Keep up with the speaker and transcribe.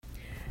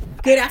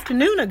Good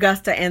afternoon,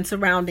 Augusta and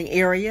surrounding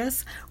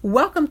areas.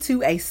 Welcome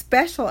to a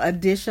special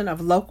edition of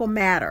Local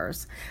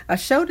Matters, a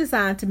show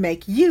designed to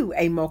make you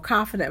a more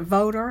confident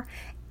voter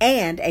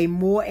and a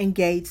more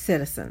engaged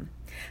citizen.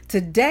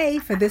 Today,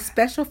 for this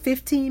special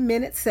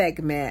 15-minute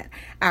segment,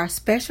 our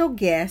special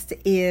guest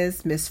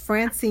is Miss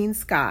Francine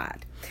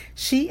Scott.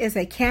 She is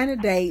a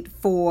candidate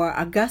for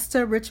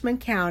Augusta-Richmond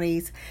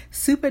County's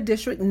Super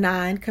District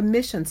 9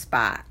 Commission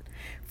spot.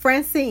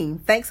 Francine,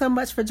 thanks so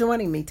much for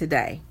joining me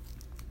today.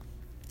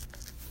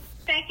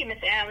 Thank you, Ms.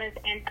 Alice,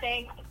 and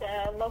thanks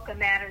Local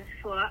Matters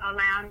for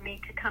allowing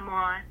me to come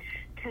on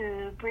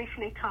to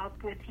briefly talk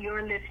with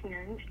your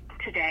listeners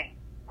today.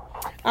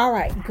 All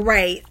right,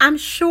 great. I'm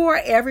sure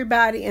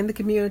everybody in the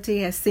community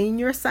has seen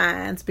your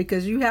signs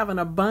because you have an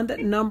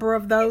abundant number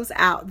of those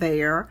out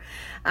there.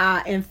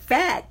 In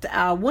fact,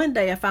 one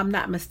day, if I'm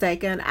not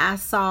mistaken, I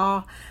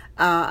saw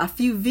a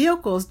few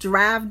vehicles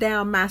drive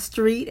down my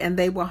street and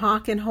they were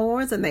honking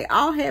horns and they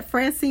all had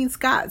Francine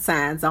Scott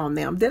signs on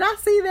them. Did I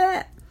see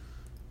that?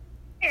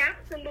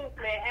 Absolutely.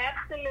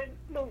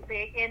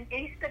 In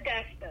East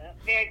Augusta,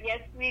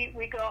 yes,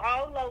 we go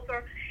all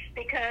over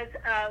because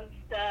of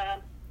the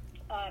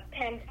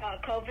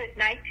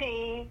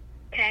COVID-19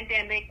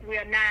 pandemic. We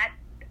are not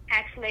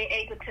actually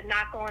able to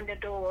knock on the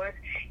doors,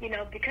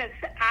 because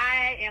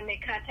I am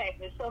in contact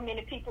with so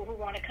many people who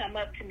want to come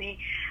up to me.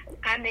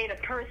 I made a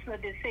personal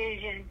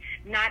decision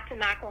not to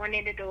knock on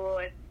any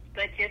doors,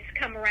 but just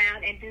come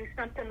around and do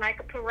something like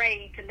a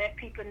parade to let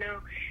people know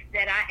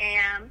that I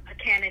am a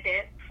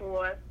candidate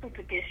for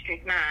Super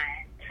District 9.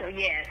 So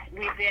yes,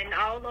 we've been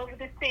all over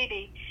the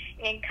city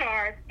in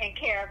cars and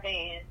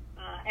caravans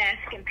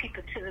asking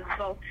people to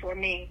vote for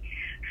me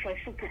for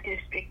Super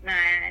District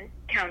 9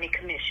 County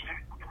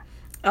Commissioner.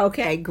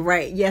 Okay,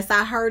 great. Yes,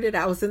 I heard it.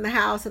 I was in the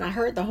house and I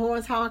heard the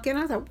horns honking.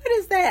 I was like, what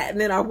is that?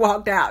 And then I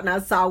walked out and I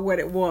saw what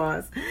it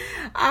was.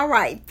 All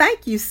right.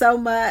 Thank you so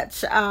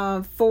much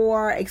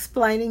for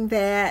explaining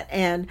that.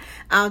 And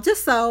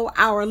just so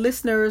our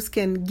listeners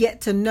can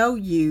get to know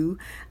you,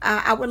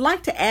 I would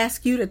like to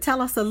ask you to tell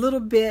us a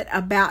little bit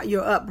about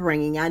your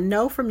upbringing. I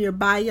know from your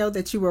bio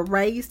that you were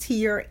raised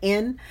here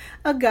in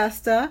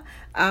Augusta.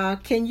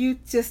 Can you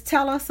just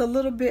tell us a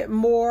little bit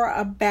more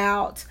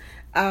about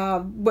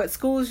what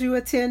schools you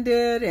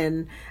attended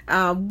and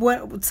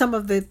what some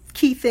of the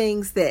key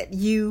things that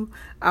you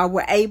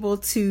were able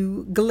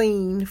to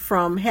glean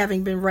from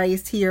having been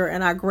raised here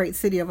in our great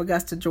city of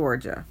Augusta,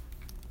 Georgia?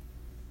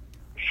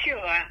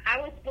 Sure.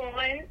 I was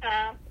born,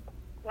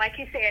 like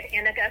you said,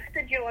 in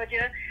Augusta,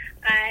 Georgia.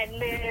 I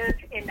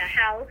lived in the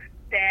house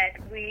that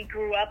we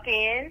grew up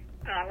in,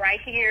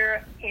 right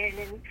here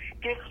in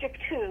District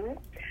 2.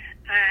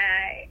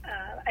 I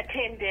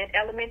attended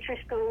elementary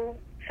school,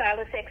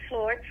 Silas X.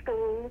 Lord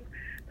School,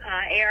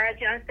 Era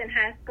Johnson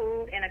High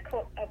School, and of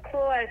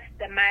course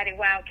the mighty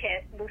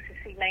Wildcat Lucy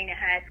C. Laney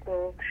High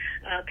School,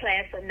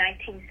 class of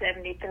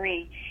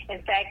 1973.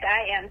 In fact,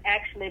 I am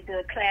actually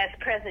the class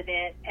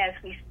president as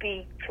we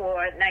speak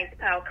for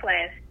our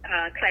class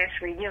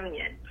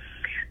reunion.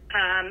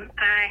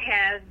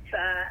 I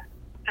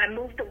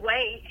moved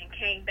away and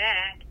came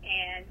back,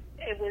 and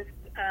it was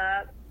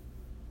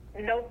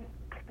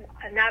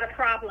not a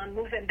problem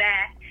moving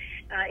back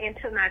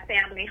into my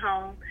family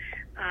home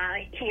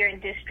here in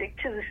District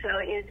 2. So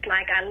it's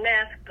like I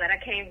left, but I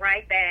came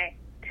right back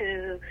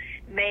to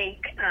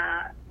make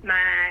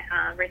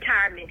my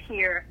retirement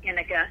here in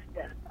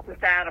Augusta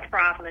without a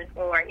problem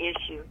or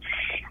issue.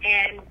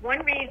 And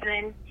one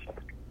reason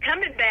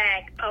coming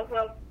back,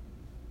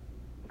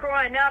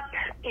 growing up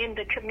in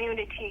the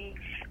community,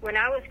 when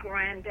I was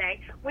growing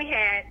back, we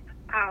had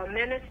our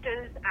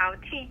ministers, our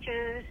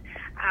teachers,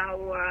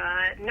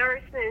 our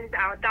nurses,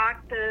 our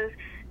doctors,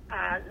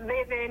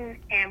 living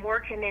and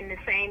working in the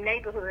same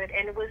neighborhood,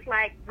 and it was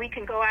like we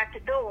can go out the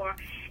door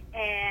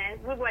and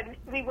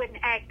we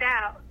wouldn't act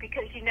out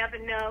because you never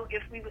know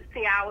if we would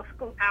see our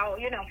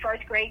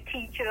first grade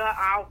teacher,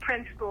 our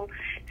principal.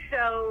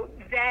 So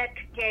that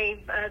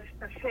gave us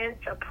a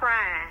sense of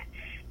pride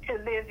to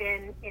live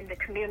in the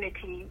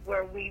community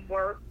where we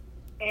work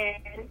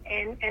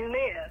and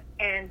live,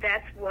 and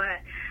that's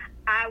what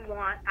I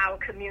want our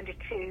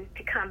community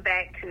to come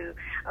back to,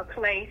 a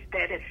place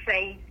that is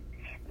safe,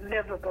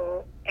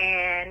 livable,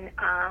 and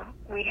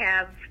we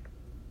have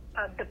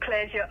the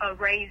pleasure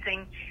of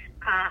raising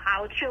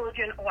our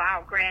children or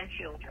our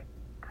grandchildren.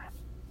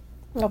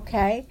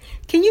 Okay.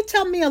 Can you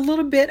tell me a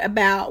little bit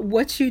about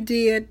what you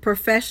did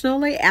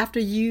professionally after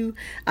you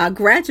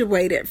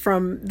graduated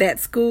from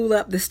that school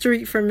up the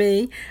street from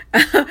me?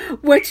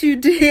 What you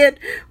did,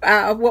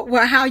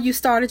 how you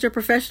started your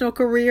professional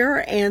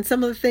career, and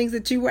some of the things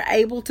that you were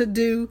able to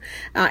do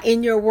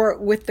in your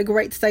work with the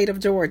great state of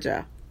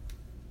Georgia?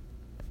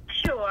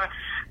 Sure.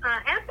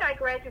 After I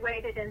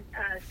graduated in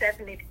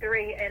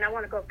 73, and I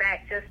want to go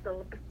back just a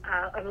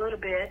little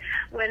bit,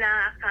 when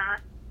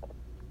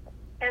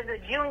as a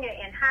junior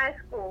in high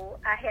school,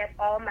 I had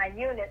all my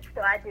units,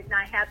 so I did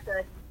not have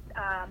to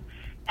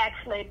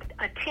actually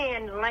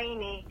attend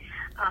Laney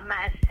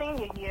my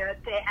senior year.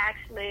 They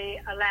actually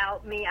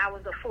allowed me, I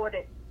was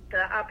afforded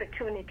the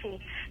opportunity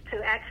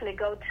to actually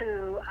go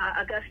to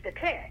Augusta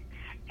Tech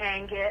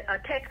and get a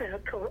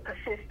technical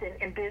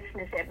assistant in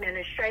business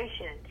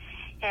administration.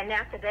 And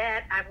after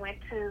that, I went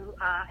to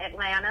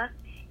Atlanta,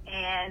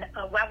 and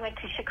I went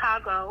to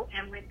Chicago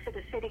and went to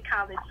the City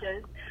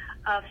Colleges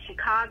of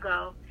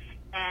Chicago.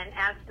 And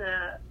as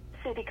the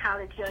City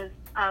Colleges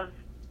of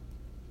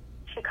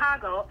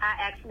Chicago, I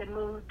actually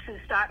moved to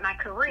start my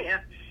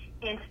career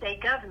in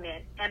state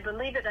government. And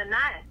believe it or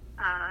not,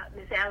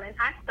 Ms. Allen,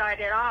 I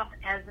started off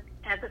as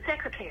a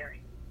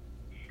secretary.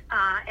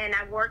 And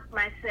I worked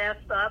myself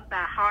up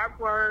by hard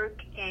work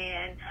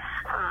and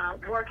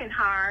working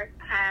hard.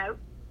 I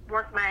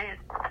worked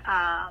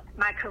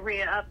my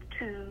career up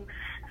to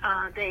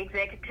the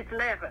executive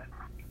level.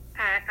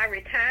 I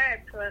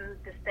retired from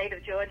the state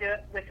of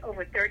Georgia with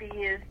over 30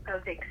 years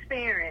of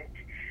experience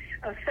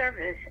of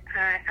service.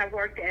 I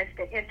worked as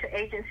the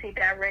interagency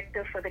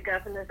director for the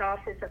Governor's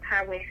Office of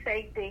Highway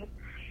Safety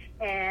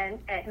and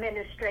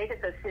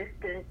administrative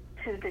assistant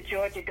to the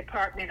Georgia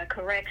Department of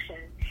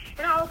Corrections.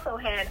 And I also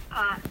had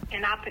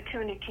an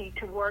opportunity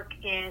to work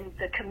in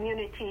the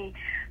community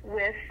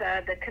with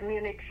the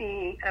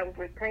community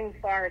with Green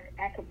Forest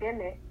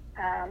Academic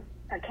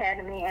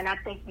Academy, and I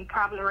think you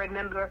probably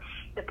remember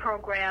the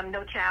program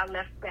No Child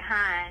Left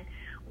Behind,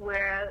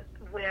 where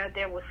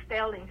there was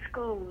failing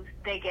schools.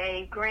 They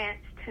gave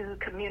grants to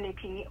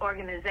community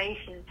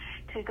organizations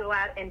to go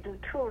out and do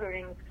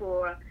tutoring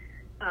for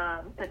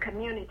the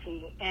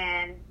community,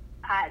 and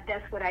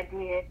that's what I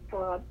did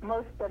for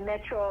most of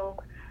Metro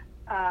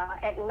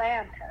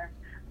Atlanta,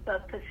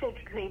 but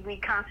specifically we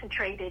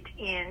concentrated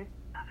in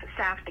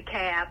South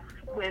DeKalb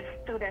with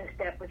students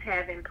that was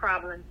having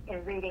problems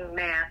in reading,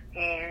 math,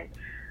 and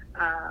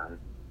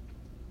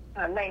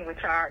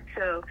language arts.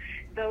 So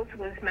those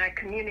was my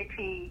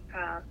community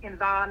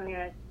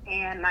involvement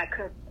and my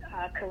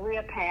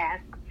career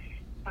path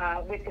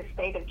with the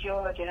state of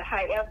Georgia.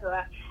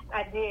 However,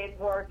 I did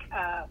work,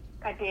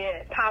 I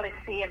did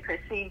policy and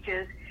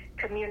procedures,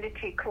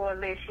 community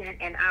coalition,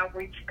 and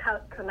outreach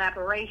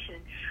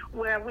collaboration,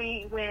 where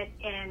we went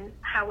in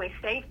highway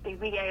safety.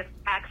 We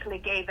actually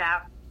gave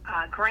out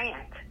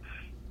grants,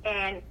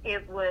 and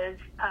it was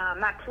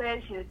my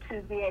pleasure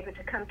to be able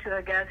to come to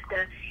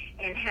Augusta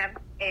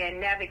and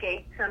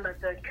navigate some of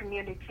the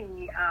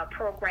community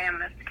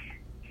programs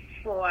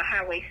for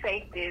highway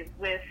safety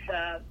with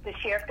the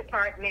sheriff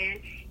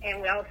department,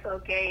 and we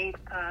also gave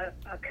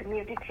a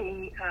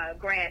community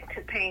grant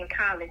to Payne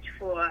College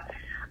for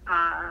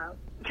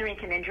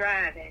drinking and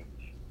driving,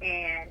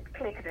 and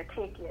Click a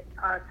Ticket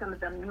are some of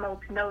the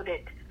most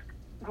noted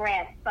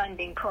grant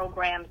funding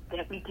programs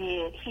that we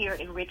did here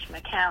in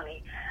Richmond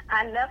County.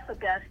 I left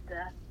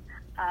Augusta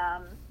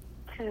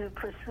to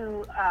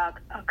pursue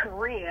a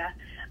career,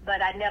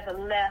 but I never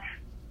left.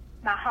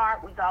 My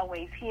heart was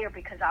always here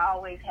because I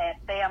always had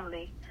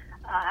family.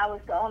 I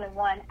was the only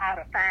one out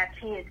of 5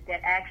 kids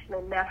that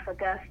actually left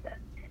Augusta,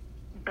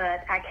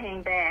 but I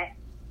came back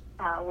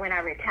when I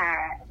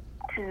retired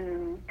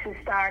to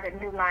start a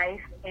new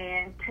life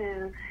and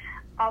to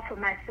offer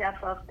myself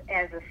up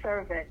as a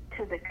servant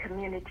to the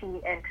community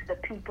and to the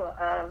people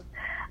of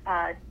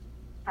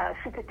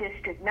Super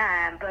District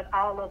 9, but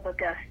all of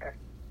Augusta.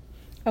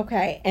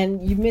 Okay,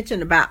 and you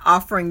mentioned about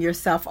offering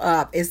yourself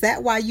up. Is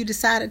that why you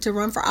decided to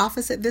run for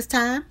office at this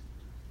time?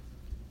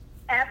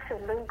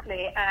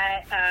 Absolutely.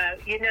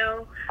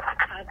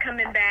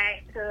 Coming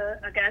back to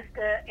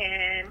Augusta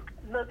and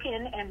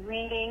looking and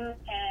reading,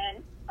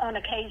 and on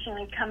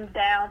occasionally come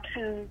down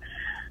to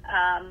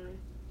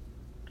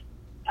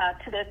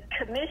the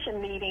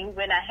commission meeting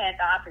when I had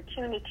the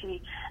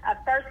opportunity. I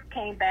first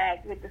came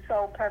back with the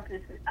sole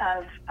purpose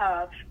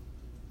of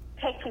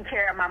taking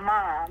care of my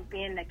mom,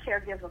 being the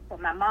caregiver for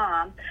my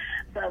mom.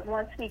 But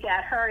once we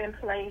got her in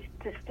place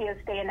to still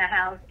stay in the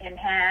house and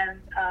have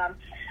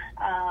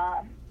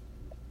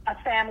a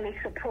family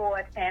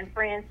support and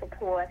friend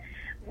support,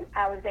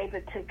 I was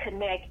able to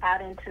connect out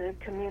into the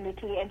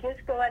community and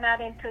just going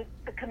out into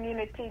the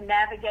community,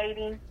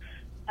 navigating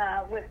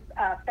with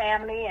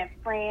family and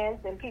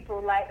friends and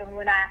people. Like, and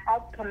when I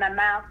opened my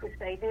mouth to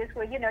say this,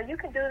 well, you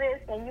can do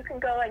this and you can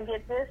go and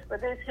get this for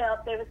this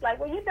help, they was like,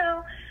 well,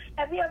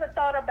 have you ever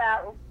thought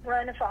about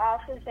running for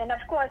office? And of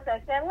course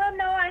I said, well,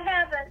 no, I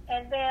haven't.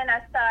 And then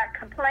I started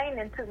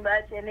complaining too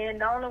much, and then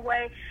the only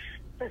way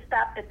to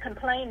stop the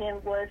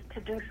complaining was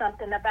to do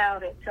something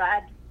about it. So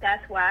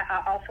that's why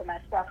I offer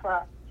myself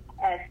up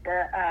as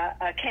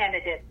the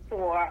candidate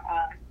for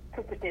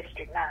Super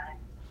District 9.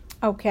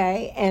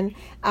 Okay, and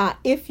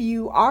if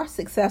you are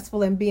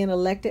successful in being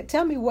elected,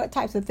 tell me what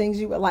types of things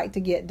you would like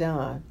to get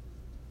done.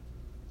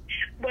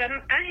 Well,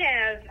 I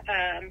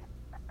have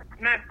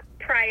my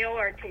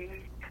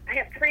priorities. I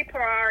have 3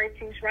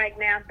 priorities right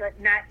now, but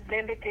not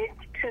limited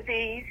to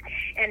these.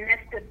 And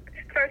that's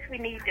first, we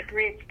need to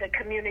bridge the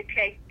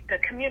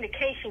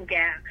communication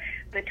gap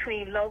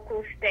between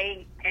local,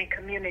 state, and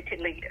community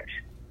leaders.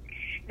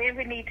 Then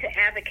we need to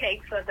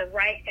advocate for the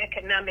right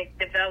economic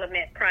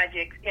development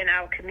projects in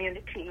our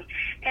community.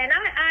 And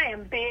I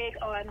am big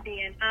on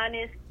being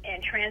honest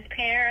and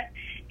transparent,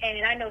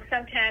 And I know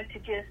sometimes to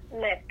just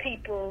let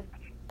people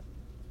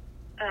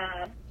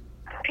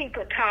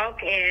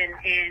talk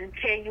and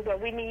tell you, well,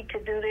 we need to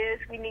do this.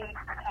 We need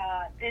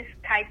this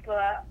type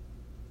of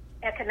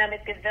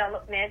economic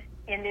development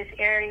in this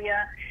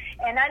area.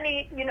 And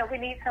we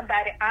need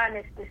somebody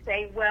honest to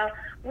say, well,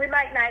 we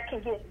might not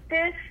can get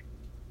this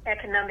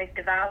economic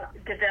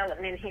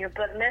development here,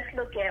 but let's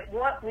look at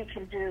what we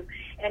can do.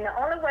 And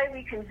the only way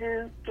we can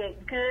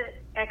get good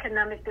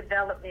economic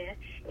development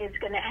is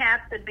going to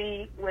have to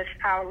be with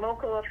our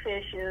local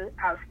officials,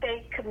 our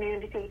state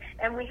community,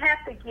 and we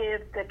have to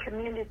give the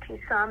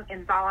community some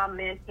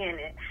involvement in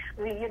it.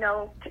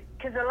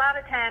 Because a lot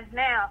of times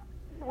now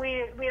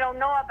we don't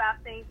know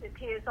about things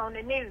until it's on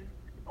the news,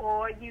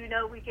 or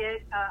we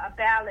get a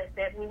ballot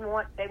that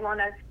they want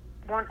us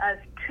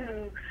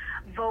to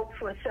vote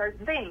for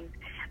certain things.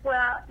 Well,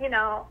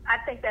 I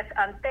think that's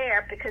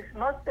unfair, because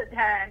most of the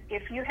time,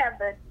 if you have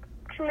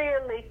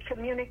clearly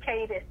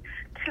communicated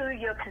to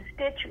your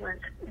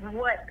constituents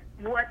what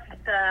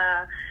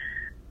the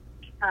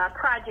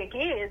project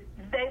is,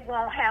 they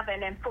won't have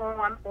an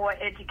informed or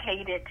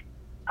educated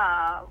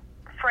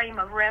frame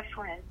of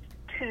reference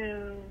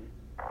to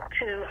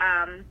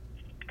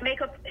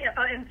make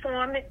an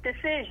informed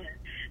decision.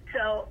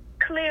 So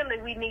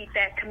clearly, we need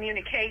that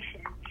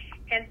communication.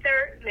 And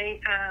thirdly,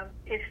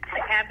 is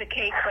to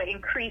advocate for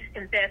increased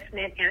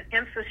investment in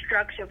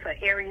infrastructure for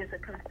areas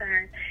of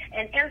concern.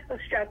 And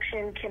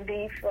infrastructure can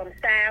be from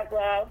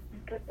sidewalks,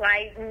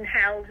 lighting,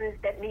 houses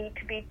that need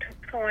to be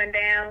torn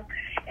down.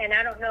 And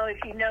I don't know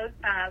if you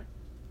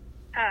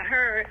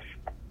heard,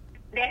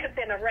 there have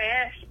been a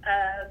rash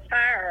of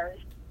fires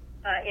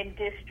in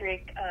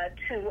District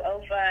 2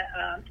 over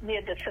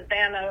near the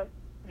Savannah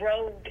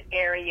Road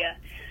area.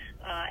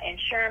 And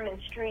Sherman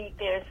Street,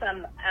 there's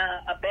some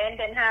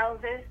abandoned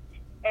houses,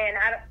 and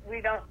I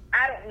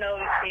don't know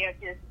if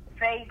they're just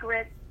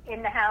vagrants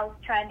in the house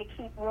trying to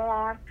keep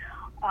warm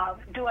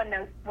during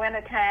the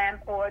wintertime,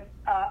 or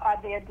are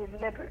they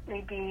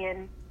deliberately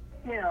being,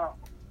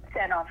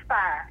 set on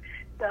fire.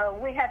 So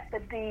we have to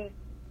be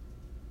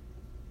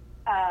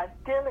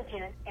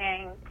diligent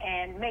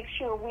and make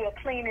sure we are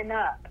cleaning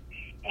up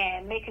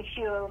and making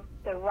sure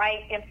the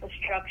right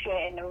infrastructure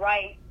and the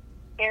right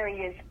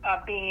areas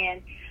are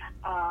being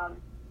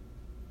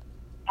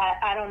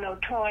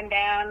torn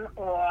down,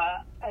 or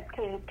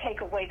to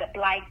take away the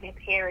blighted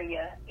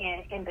area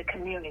in the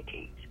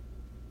communities.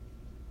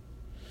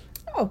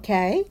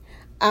 Okay.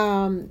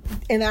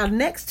 In our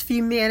next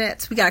few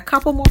minutes, we got a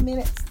couple more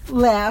minutes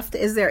left.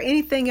 Is there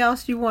anything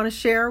else you want to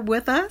share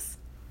with us?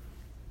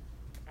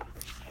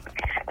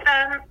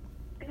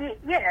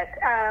 Yes.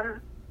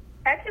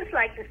 I'd just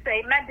like to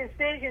say my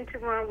decision to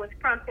run was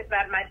prompted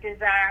by my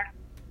desire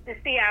to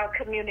see our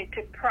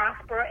community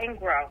prosper and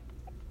grow.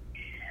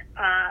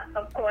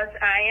 Of course,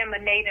 I am a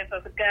native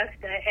of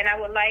Augusta, and I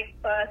would like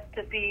for us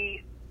to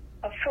be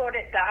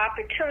afforded the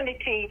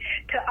opportunity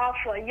to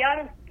offer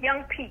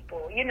young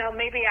people,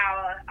 maybe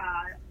our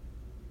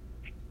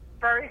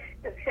first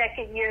or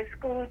second year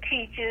school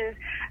teachers,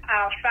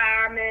 our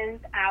firemen,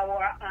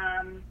 our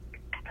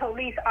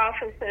police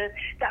officers,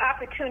 the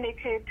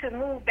opportunity to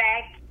move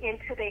back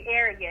into the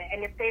area.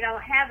 And if they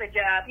don't have a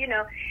job,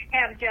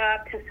 have a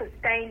job to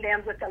sustain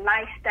them with a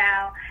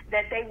lifestyle,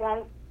 that they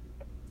won't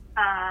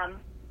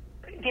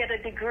get a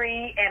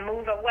degree and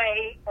move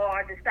away,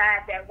 or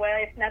decide that, well,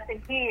 it's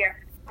nothing here,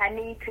 I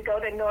need to go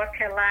to North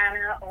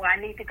Carolina, or I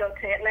need to go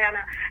to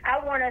Atlanta. I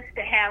want us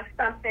to have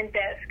something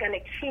that's going to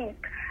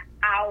keep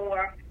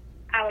our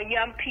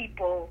young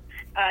people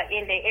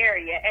in the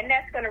area, and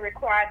that's going to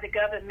require the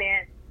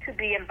government to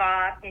be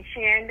involved in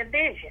sharing the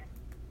vision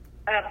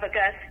of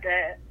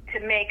Augusta to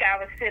make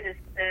our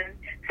citizens,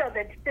 so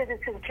that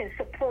citizens can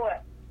support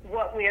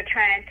what we are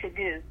trying to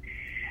do.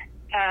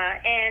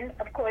 And,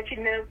 of course,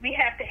 we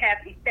have to have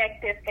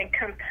effective and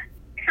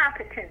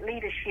competent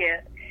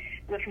leadership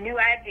with new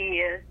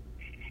ideas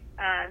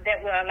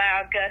that will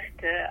allow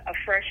Augusta a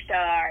fresh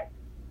start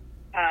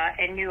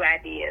and new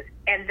ideas.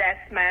 And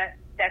that's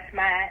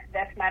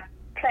my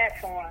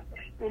platform.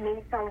 We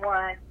need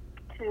someone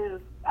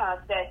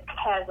that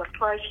has a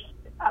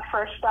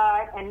fresh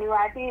start and new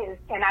ideas.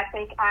 And I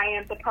think I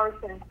am the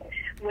person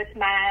with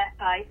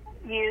my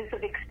years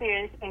of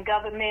experience in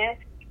government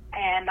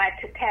and my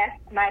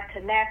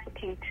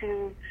tenacity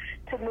to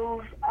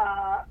move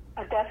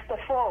Augusta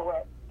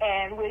forward.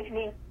 And we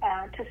need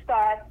to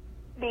start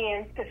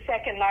being the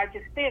second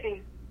largest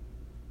city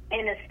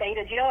in the state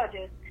of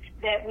Georgia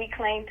that we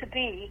claim to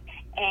be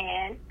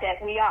and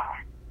that we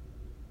are.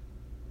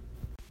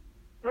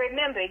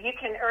 Remember, you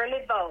can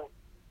early vote.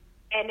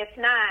 And if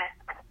not,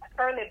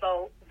 early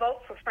vote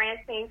for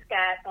Francine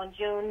Scott on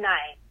June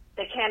 9th,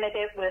 the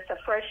candidate with a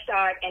fresh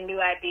start and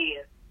new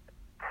ideas.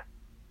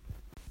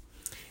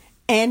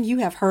 And you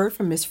have heard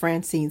from Ms.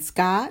 Francine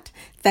Scott.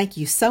 Thank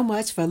you so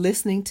much for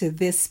listening to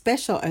this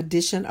special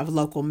edition of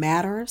Local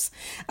Matters,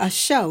 a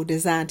show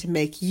designed to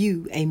make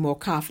you a more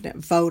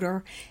confident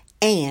voter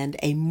and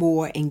a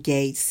more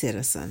engaged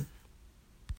citizen.